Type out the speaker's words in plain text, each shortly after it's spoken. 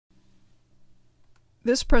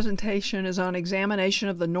This presentation is on examination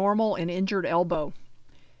of the normal and injured elbow.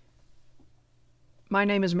 My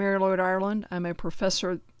name is Mary Lloyd Ireland. I'm a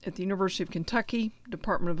professor at the University of Kentucky,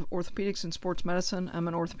 Department of Orthopaedics and Sports Medicine. I'm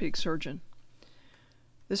an orthopedic surgeon.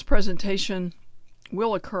 This presentation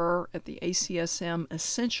will occur at the ACSM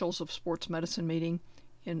Essentials of Sports Medicine meeting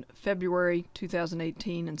in February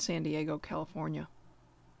 2018 in San Diego, California.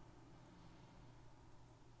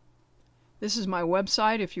 This is my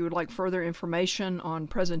website if you would like further information on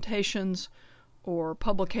presentations or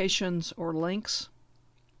publications or links.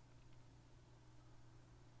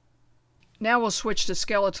 Now we'll switch to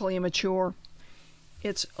skeletally immature.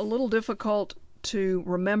 It's a little difficult to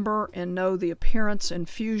remember and know the appearance and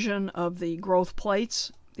fusion of the growth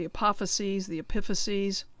plates, the epiphyses, the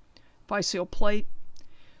epiphyses, physeal plate.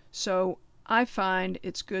 So I find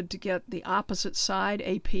it's good to get the opposite side,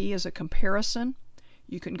 AP, as a comparison.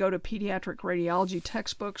 You can go to pediatric radiology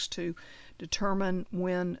textbooks to determine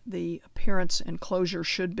when the appearance and closure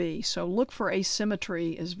should be. So look for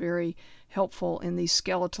asymmetry is very helpful in these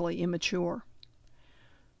skeletally immature.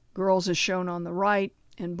 Girls is shown on the right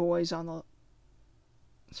and boys on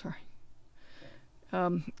the,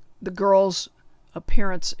 the girls'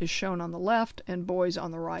 appearance is shown on the left and boys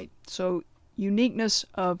on the right. So uniqueness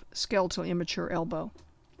of skeletally immature elbow.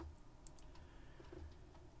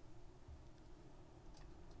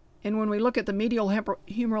 And when we look at the medial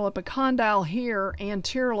humeral epicondyle here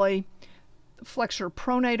anteriorly, the flexor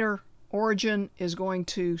pronator origin is going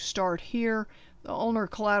to start here. The ulnar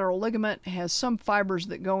collateral ligament has some fibers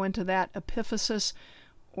that go into that epiphysis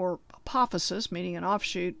or apophysis, meaning an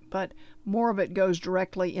offshoot, but more of it goes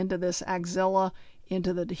directly into this axilla,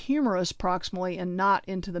 into the humerus proximally, and not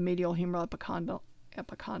into the medial humeral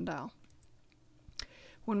epicondyle.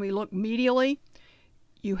 When we look medially,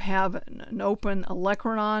 you have an open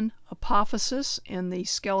olecranon apophysis in the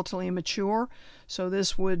skeletally immature, so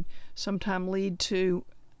this would sometime lead to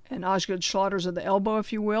an Osgood-Schlatter's of the elbow,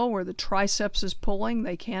 if you will, where the triceps is pulling.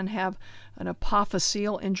 They can have an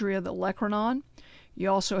apophyseal injury of the olecranon.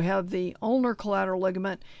 You also have the ulnar collateral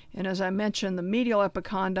ligament, and as I mentioned, the medial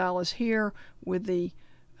epicondyle is here with the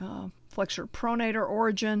flexor pronator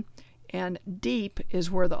origin, and deep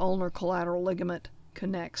is where the ulnar collateral ligament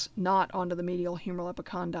connects, not onto the medial humeral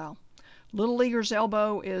epicondyle. Little leaguer's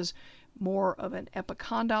elbow is more of an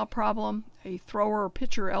epicondyle problem. A thrower or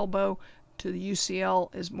pitcher elbow to the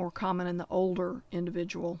UCL is more common in the older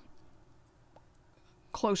individual,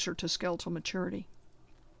 closer to skeletal maturity.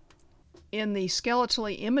 In the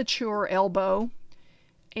skeletally immature elbow,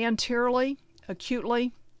 anteriorly,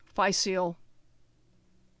 acutely, physeal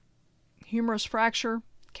humerus fracture,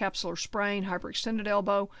 capsular sprain, hyperextended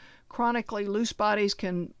elbow. Chronically, loose bodies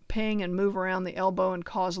can ping and move around the elbow and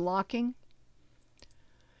cause locking.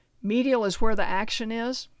 Medial is where the action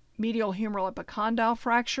is. Medial humeral epicondyle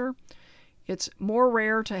fracture. It's more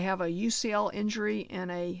rare to have a UCL injury in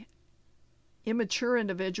a immature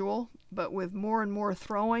individual, but with more and more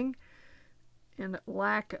throwing and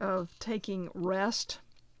lack of taking rest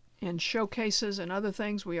and showcases and other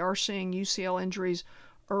things, we are seeing UCL injuries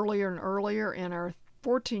earlier and earlier in our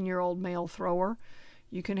 14-year-old male thrower.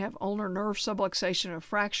 You can have ulnar nerve subluxation or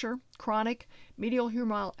fracture. Chronic medial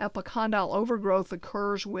humeral epicondyle overgrowth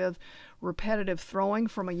occurs with repetitive throwing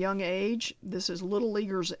from a young age. This is little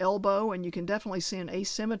leaguer's elbow, and you can definitely see an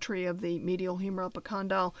asymmetry of the medial humeral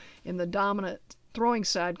epicondyle in the dominant throwing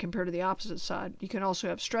side compared to the opposite side. You can also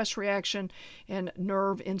have stress reaction and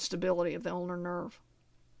nerve instability of the ulnar nerve.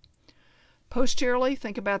 Posteriorly,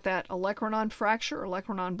 think about that olecranon fracture,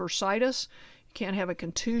 olecranon bursitis. You can't have a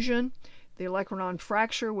contusion. The olecranon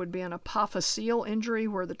fracture would be an apophyseal injury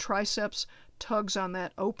where the triceps tugs on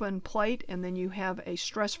that open plate, and then you have a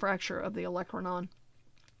stress fracture of the olecranon.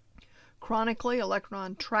 Chronically,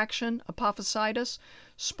 olecranon traction apophysitis,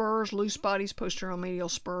 spurs, loose bodies, posterior medial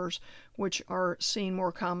spurs, which are seen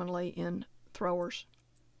more commonly in throwers.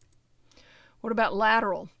 What about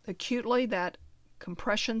lateral? Acutely, that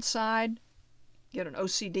compression side, get an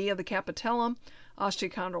OCD of the capitellum,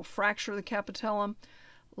 osteochondral fracture of the capitellum.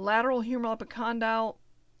 Lateral humeral epicondyle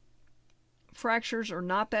fractures are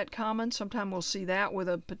not that common. Sometimes we'll see that with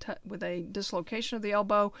a dislocation of the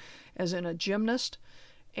elbow, as in a gymnast.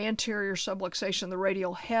 Anterior subluxation of the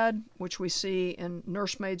radial head, which we see in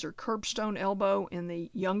nursemaids or curbstone elbow in the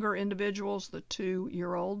younger individuals, the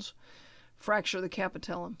 2-year-olds. Fracture of the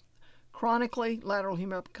capitellum. Chronically, lateral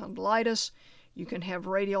humeral epicondylitis. You can have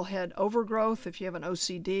radial head overgrowth if you have an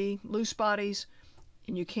OCD, loose bodies,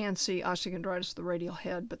 and you can see osteochondritis of the radial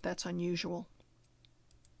head, but that's unusual.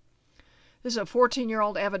 This is a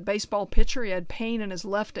 14-year-old avid baseball pitcher. He had pain in his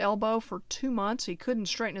left elbow for 2 months. He couldn't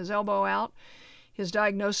straighten his elbow out. His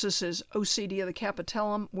diagnosis is OCD of the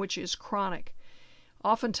capitellum, which is chronic.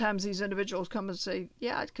 Oftentimes these individuals come and say,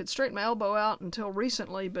 yeah, I could straighten my elbow out until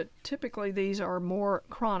recently, but typically these are more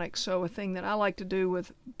chronic. So a thing that I like to do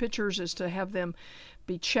with pitchers is to have them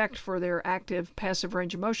be checked for their active passive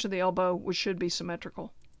range of motion of the elbow, which should be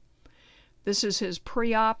symmetrical. This is his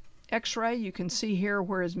pre-op x-ray. You can see here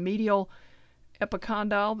where his medial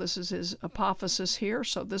epicondyle, this is his epiphysis here,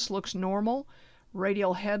 so this looks normal.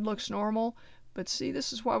 Radial head looks normal. But see,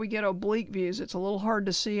 this is why we get oblique views. It's a little hard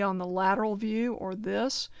to see on the lateral view or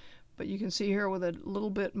this, but you can see here with a little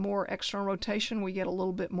bit more external rotation, we get a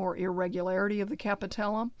little bit more irregularity of the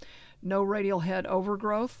capitellum. No radial head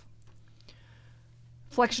overgrowth.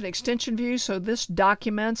 Flexion extension view, so this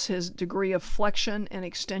documents his degree of flexion and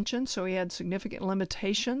extension, so he had significant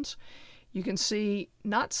limitations. You can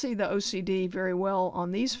not see the OCD very well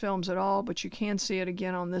on these films at all, but you can see it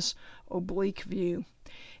again on this oblique view.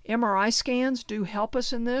 MRI scans do help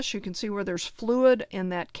us in this. You can see where there's fluid in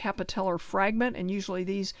that capitellar fragment, and usually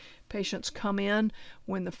these patients come in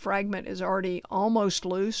when the fragment is already almost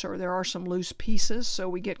loose or there are some loose pieces, so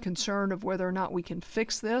we get concerned of whether or not we can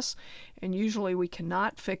fix this, and usually we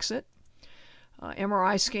cannot fix it.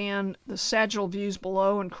 MRI scan, the sagittal views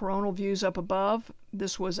below and coronal views up above.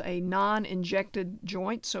 This was a non-injected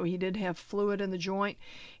joint, so he did have fluid in the joint.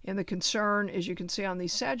 And the concern, as you can see on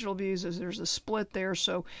these sagittal views, is there's a split there,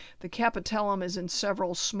 so the capitellum is in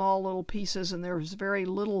several small little pieces, and there's very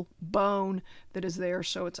little bone that is there,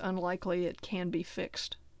 so it's unlikely it can be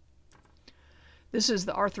fixed. This is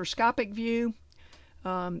the arthroscopic view.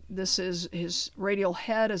 This is his radial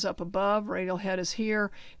head is up above, radial head is here,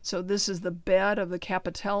 so this is the bed of the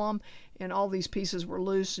capitellum, and all these pieces were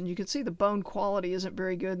loose, and you can see the bone quality isn't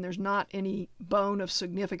very good, and there's not any bone of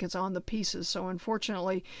significance on the pieces, so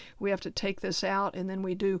unfortunately we have to take this out, and then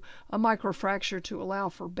we do a microfracture to allow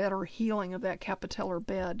for better healing of that capitellar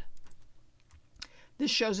bed. This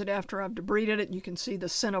shows it after I've debrided it. You can see the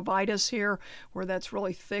synovitis here, where that's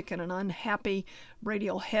really thick and an unhappy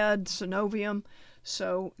radial head synovium.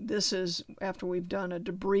 So this is after we've done a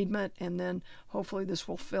debridement, and then hopefully this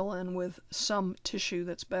will fill in with some tissue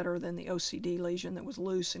that's better than the OCD lesion that was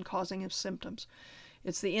loose and causing him symptoms.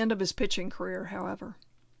 It's the end of his pitching career, however.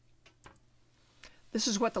 This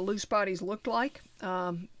is what the loose bodies looked like.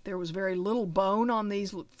 There was very little bone on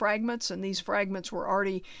these fragments, and these fragments were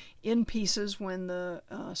already in pieces when the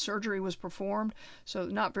surgery was performed. So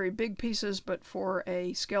not very big pieces, but for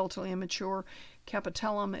a skeletally immature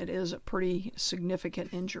capitellum, it is a pretty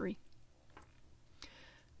significant injury.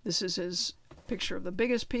 This is his picture of the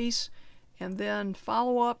biggest piece, and then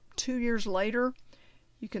follow-up 2 years later.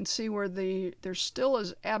 You can see where there still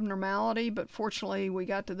is abnormality, but fortunately we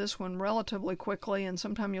got to this one relatively quickly, and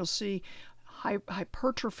sometimes you'll see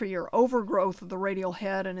hypertrophy or overgrowth of the radial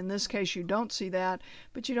head, and in this case you don't see that,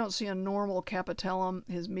 but you don't see a normal capitellum.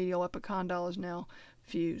 His medial epicondyle is now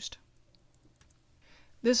fused.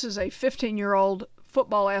 This is a 15-year-old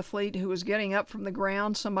football athlete who was getting up from the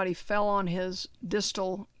ground. Somebody fell on his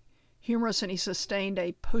distal humerus and he sustained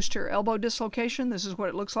a posterior elbow dislocation. This is what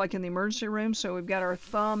it looks like in the emergency room. So we've got our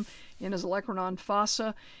thumb in his olecranon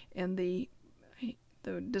fossa, and the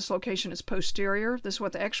dislocation is posterior. This is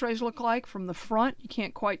what the x-rays look like from the front. You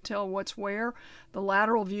can't quite tell what's where. The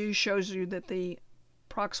lateral view shows you that the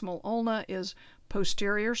proximal ulna is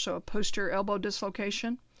posterior, so a posterior elbow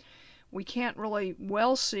dislocation. We can't really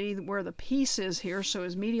well see where the piece is here, so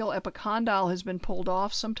his medial epicondyle has been pulled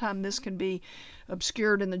off. Sometimes this can be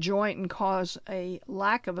obscured in the joint and cause a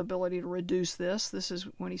lack of ability to reduce this. This is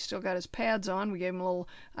when he's still got his pads on. We gave him a little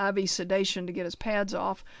IV sedation to get his pads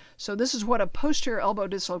off. So this is what a posterior elbow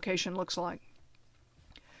dislocation looks like.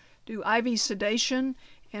 Do IV sedation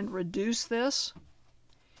and reduce this.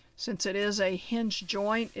 Since it is a hinged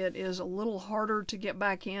joint, it is a little harder to get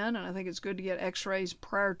back in, and I think it's good to get x-rays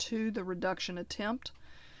prior to the reduction attempt.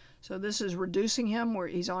 So this is reducing him where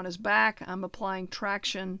he's on his back. I'm applying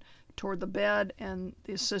traction toward the bed, and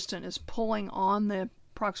the assistant is pulling on the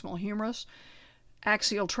proximal humerus.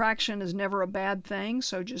 Axial traction is never a bad thing,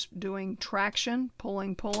 so just doing traction,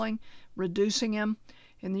 pulling, reducing him,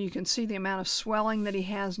 and then you can see the amount of swelling that he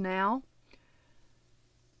has now.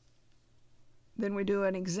 Then we do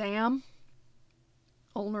an exam.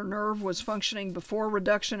 Ulnar nerve was functioning before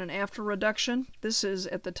reduction and after reduction. This is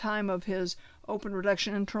at the time of his open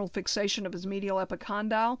reduction internal fixation of his medial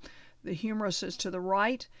epicondyle. The humerus is to the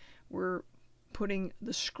right. We're putting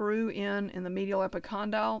the screw in the medial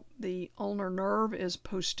epicondyle. The ulnar nerve is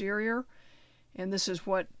posterior, and this is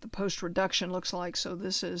what the post-reduction looks like. So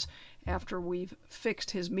this is after we've fixed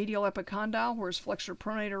his medial epicondyle where his flexor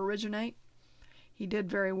pronator originate. He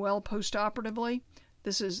did very well post-operatively.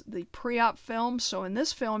 This is the pre-op film. So in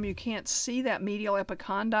this film, you can't see that medial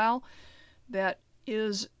epicondyle that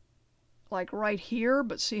is like right here,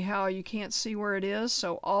 but see how you can't see where it is?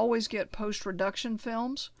 So always get post-reduction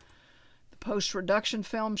films. The post-reduction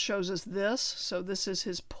film shows us this. So this is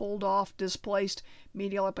his pulled off, displaced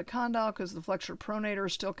medial epicondyle because the flexor pronator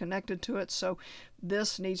is still connected to it. So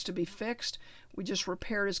this needs to be fixed. We just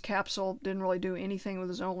repaired his capsule, didn't really do anything with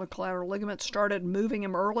his ulnar collateral ligament. Started moving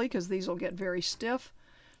him early because these will get very stiff.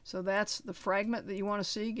 So that's the fragment that you want to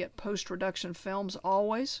see. Get post-reduction films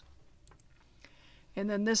always. And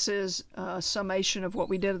then this is a summation of what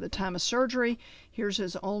we did at the time of surgery. Here's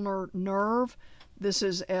his ulnar nerve. This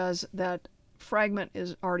is as that fragment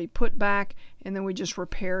is already put back, and then we just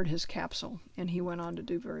repaired his capsule, and he went on to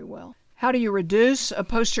do very well. How do you reduce a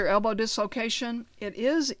posterior elbow dislocation? It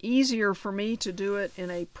is easier for me to do it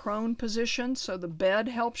in a prone position, so the bed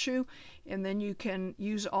helps you, and then you can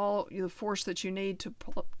use all the force that you need to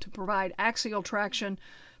provide axial traction,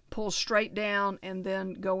 pull straight down, and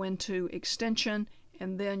then go into extension,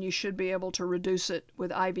 and then you should be able to reduce it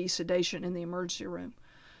with IV sedation in the emergency room.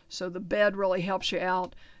 So the bed really helps you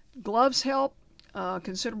out. Gloves help.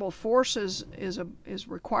 Considerable force is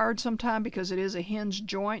required sometime because it is a hinged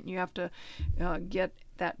joint. You have to get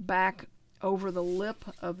that back over the lip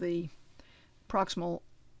of the proximal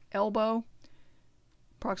elbow,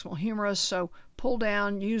 proximal humerus. So pull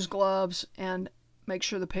down, use gloves, and make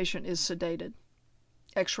sure the patient is sedated.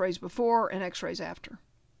 X-rays before and X-rays after.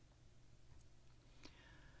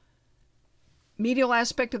 Medial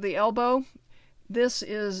aspect of the elbow. This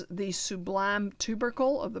is the sublime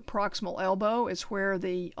tubercle of the proximal elbow. It's where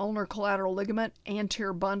the ulnar collateral ligament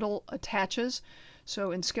anterior bundle attaches.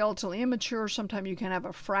 So in skeletally immature, sometimes you can have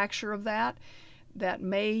a fracture of that. That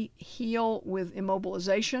may heal with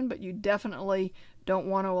immobilization, but you definitely don't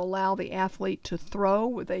want to allow the athlete to throw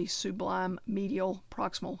with a sublime medial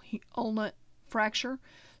proximal ulna fracture.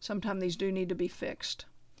 Sometimes these do need to be fixed.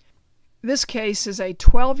 This case is a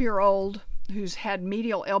 12-year-old who's had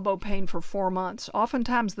medial elbow pain for 4 months.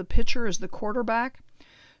 Oftentimes the pitcher is the quarterback.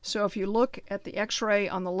 So if you look at the x-ray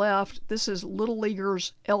on the left, this is Little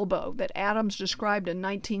Leaguer's elbow that Adams described in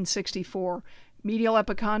 1964. Medial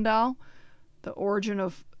epicondyle, the origin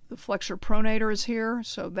of the flexor pronator is here.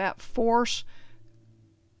 So that force,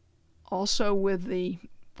 also with the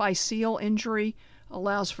physeal injury,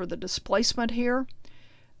 allows for the displacement here.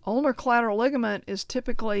 Ulnar collateral ligament is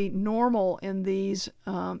typically normal in these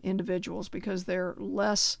individuals because they're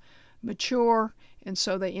less mature, and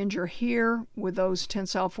so they injure here with those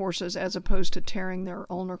tensile forces as opposed to tearing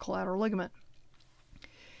their ulnar collateral ligament.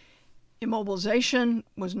 Immobilization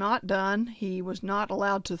was not done. He was not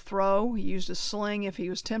allowed to throw. He used a sling if he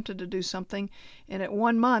was tempted to do something, and at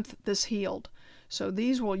 1 month this healed. So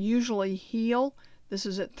these will usually heal. This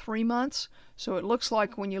is at 3 months. So it looks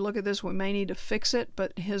like when you look at this, we may need to fix it,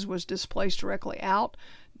 but his was displaced directly out,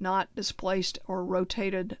 not displaced or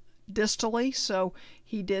rotated distally, so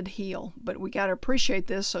he did heal. But we got to appreciate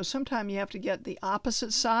this, so sometimes you have to get the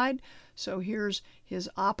opposite side. So here's his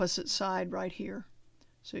opposite side right here.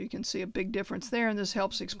 So you can see a big difference there, and this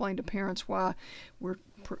helps explain to parents why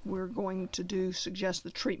we're going to suggest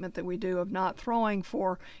the treatment that we do of not throwing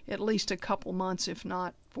for at least a couple months, if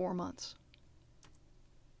not 4 months.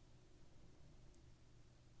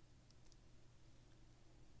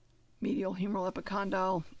 Medial humeral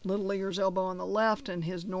epicondyle, Little Leaguer's elbow on the left and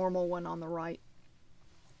his normal one on the right.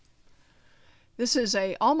 This is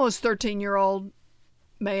a almost 13-year-old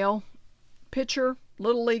male pitcher,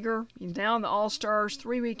 Little Leaguer. He's now in the All-Stars,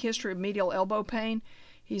 3-week history of medial elbow pain.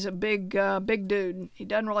 He's a big dude. He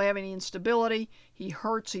doesn't really have any instability. He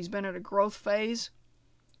hurts. He's been in a growth phase.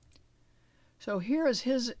 So here is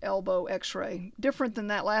his elbow x-ray. Different than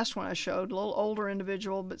that last one I showed, a little older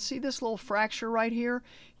individual, but see this little fracture right here?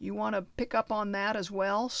 You want to pick up on that as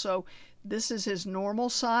well. So this is his normal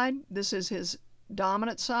side. This is his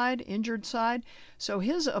dominant side, injured side. So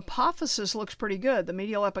his epiphysis looks pretty good. The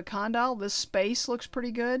medial epicondyle, this space looks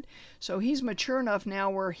pretty good. So he's mature enough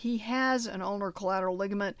now where he has an ulnar collateral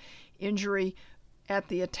ligament injury at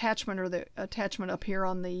the attachment, or the attachment up here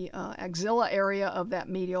on the axilla area of that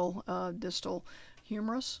medial distal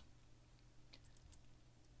humerus.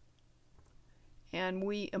 And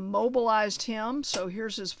we immobilized him, so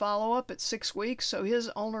here's his follow-up at 6 weeks. So his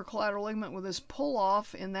ulnar collateral ligament with his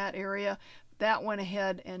pull-off in that area, that went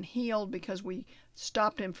ahead and healed because we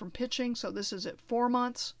stopped him from pitching. So this is at 4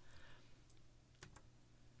 months.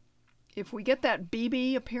 If we get that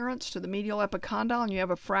BB appearance to the medial epicondyle and you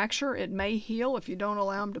have a fracture, it may heal if you don't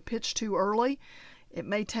allow him to pitch too early. It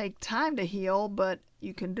may take time to heal, but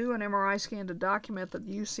you can do an MRI scan to document that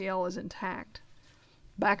the UCL is intact.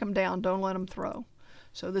 Back him down, don't let him throw.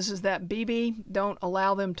 So this is that BB. Don't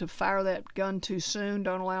allow them to fire that gun too soon.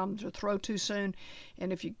 Don't allow them to throw too soon.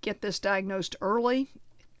 And if you get this diagnosed early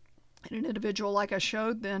in an individual like I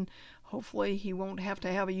showed, then hopefully he won't have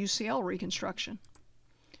to have a UCL reconstruction.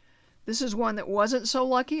 This is one that wasn't so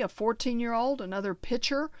lucky, a 14-year-old, another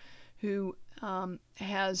pitcher who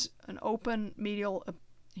has an open medial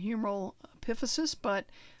humeral epiphysis, but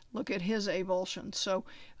look at his avulsion. So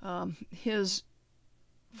his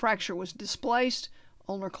fracture was displaced,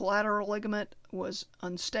 ulnar collateral ligament was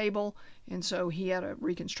unstable, and so he had a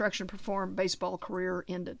reconstruction performed. Baseball career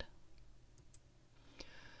ended.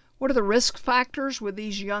 What are the risk factors with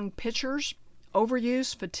these young pitchers?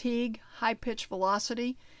 Overuse, fatigue, high pitch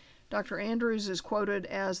velocity. Dr. Andrews is quoted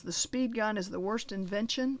as, "The speed gun is the worst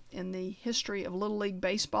invention in the history of Little League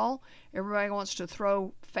Baseball. Everybody wants to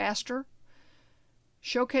throw faster."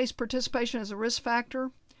 Showcase participation as a risk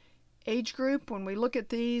factor. Age group, when we look at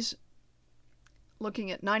these, looking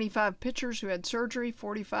at 95 pitchers who had surgery,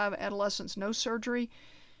 45 adolescents no surgery,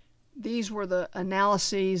 these were the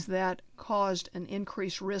analyses that caused an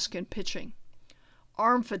increased risk in pitching.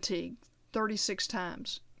 Arm fatigue, 36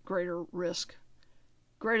 times greater risk.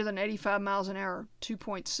 Greater than 85 miles an hour,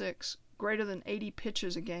 2.6. Greater than 80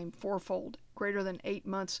 pitches a game, 4-fold. Greater than 8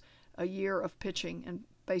 months a year of pitching and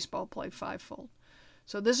baseball play, 5-fold.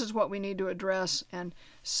 So this is what we need to address and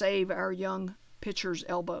save our young pitchers'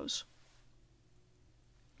 elbows.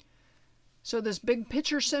 So this big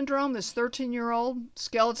pitcher syndrome, this 13-year-old,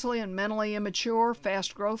 skeletally and mentally immature,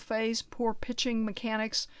 fast growth phase, poor pitching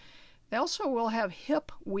mechanics. They also will have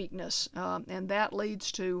hip weakness, and that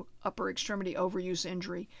leads to upper extremity overuse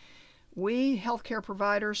injury. We, healthcare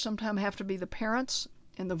providers, sometimes have to be the parents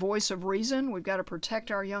and the voice of reason. We've got to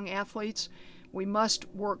protect our young athletes. We must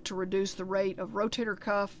work to reduce the rate of rotator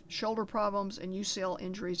cuff, shoulder problems, and UCL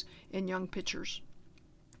injuries in young pitchers.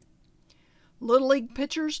 Little league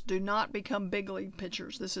pitchers do not become big league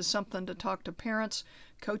pitchers. This is something to talk to parents,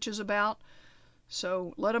 coaches about.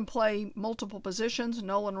 So let him play multiple positions.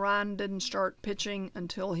 Nolan Ryan didn't start pitching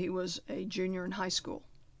until he was a junior in high school.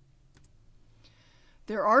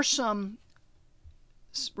 There are some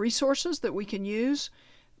resources that we can use.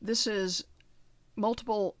 This is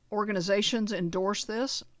multiple organizations endorse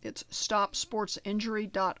this. It's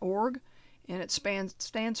stopsportsinjury.org, and it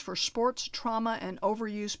stands for Sports Trauma and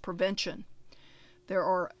Overuse Prevention. There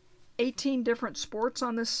are 18 different sports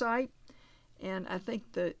on this site. And I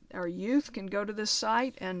think that our youth can go to this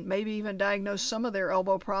site and maybe even diagnose some of their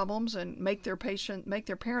elbow problems and make their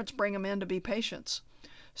parents bring them in to be patients.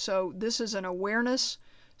 So this is an awareness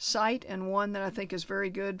site and one that I think is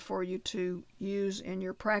very good for you to use in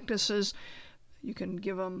your practices. You can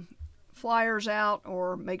give them flyers out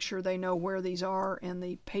or make sure they know where these are, and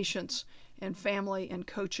the patients and family and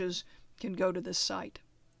coaches can go to this site.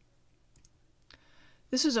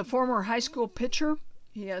 This is a former high school pitcher.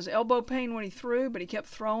 He has elbow pain when he threw, but he kept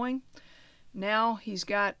throwing. Now he's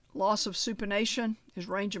got loss of supination. His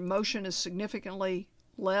range of motion is significantly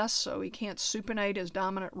less, so he can't supinate his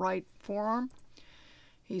dominant right forearm.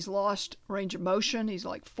 He's lost range of motion. He's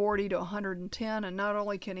like 40 to 110, and not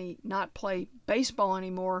only can he not play baseball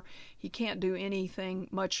anymore, he can't do anything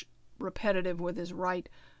much repetitive with his right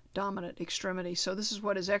dominant extremity. So this is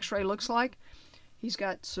what his x-ray looks like. He's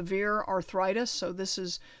got severe arthritis, so this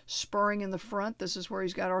is spurring in the front. This is where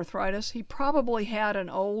he's got arthritis. He probably had an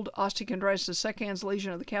old osteochondritis dissecans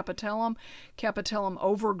lesion of the capitellum. Capitellum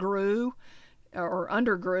overgrew or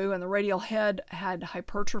undergrew, and the radial head had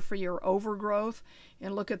hypertrophy or overgrowth.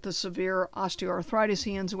 And look at the severe osteoarthritis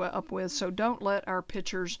he ends up with. So don't let our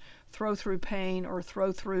pitchers throw through pain or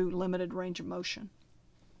throw through limited range of motion.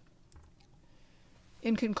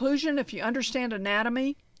 In conclusion, if you understand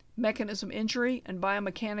anatomy, mechanism injury, and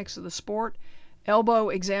biomechanics of the sport, elbow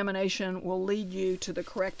examination will lead you to the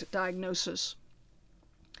correct diagnosis.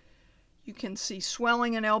 You can see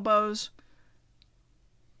swelling in elbows.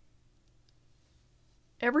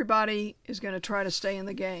 Everybody is going to try to stay in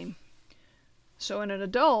the game. So in an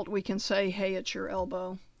adult, we can say, hey, it's your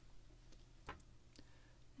elbow.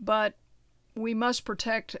 But we must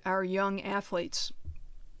protect our young athletes.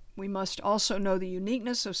 We must also know the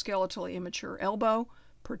uniqueness of skeletally immature elbow,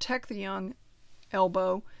 protect the young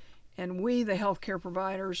elbow, and we, the healthcare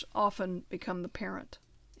providers, often become the parent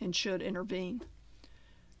and should intervene.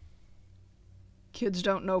 Kids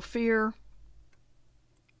don't know fear,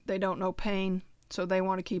 they don't know pain, so they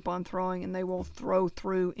want to keep on throwing, and they will throw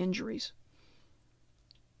through injuries.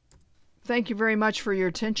 Thank you very much for your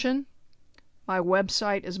attention. My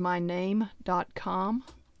website is myname.com.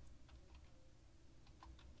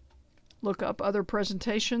 Look up other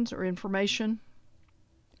presentations or information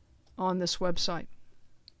on this website.